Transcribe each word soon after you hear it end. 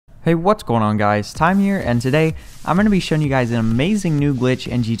Hey, what's going on guys? Time here, and today I'm going to be showing you guys an amazing new glitch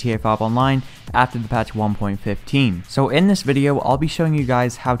in GTA 5 Online after the patch 1.15. So in this video, I'll be showing you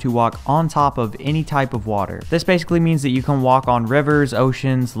guys how to walk on top of any type of water. This basically means that you can walk on rivers,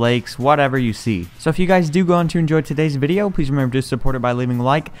 oceans, lakes, whatever you see. So if you guys do go on to enjoy today's video, please remember to support it by leaving a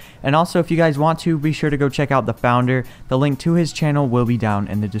like. And also if you guys want to, be sure to go check out the founder. The link to his channel will be down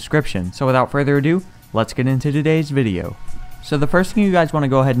in the description. So without further ado, let's get into today's video. So the first thing you guys want to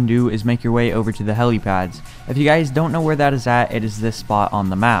go ahead and do is make your way over to the helipads. If you guys don't know where that is at, it is this spot on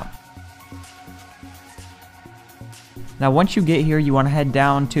the map. Now once you get here, you want to head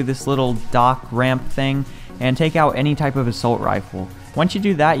down to this little dock ramp thing and take out any type of assault rifle. Once you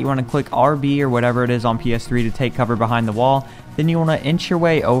do that, you want to click RB or whatever it is on PS3 to take cover behind the wall. Then you want to inch your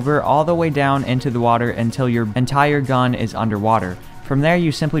way over all the way down into the water until your entire gun is underwater. From there,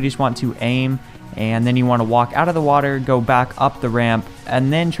 you simply just want to aim, and then you want to walk out of the water, go back up the ramp,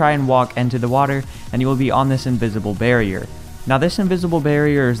 and then try and walk into the water, and you will be on this invisible barrier. Now this invisible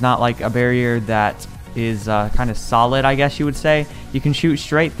barrier is not like a barrier that is kind of solid, I guess you would say. You can shoot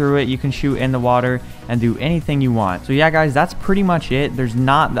straight through it, you can shoot in the water, and do anything you want. So yeah guys, that's pretty much it. There's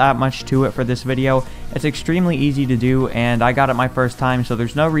not that much to it for this video. It's extremely easy to do, and I got it my first time, so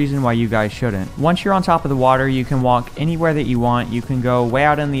there's no reason why you guys shouldn't. Once you're on top of the water, you can walk anywhere that you want. You can go way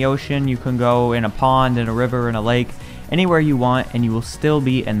out in the ocean, you can go in a pond, in a river, in a lake, anywhere you want, and you will still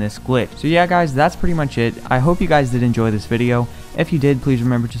be in this glitch. So yeah guys, that's pretty much it. I hope you guys did enjoy this video. If you did, please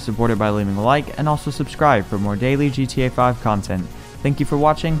remember to support it by leaving a like, and also subscribe for more daily GTA 5 content. Thank you for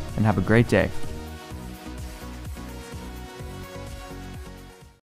watching, and have a great day.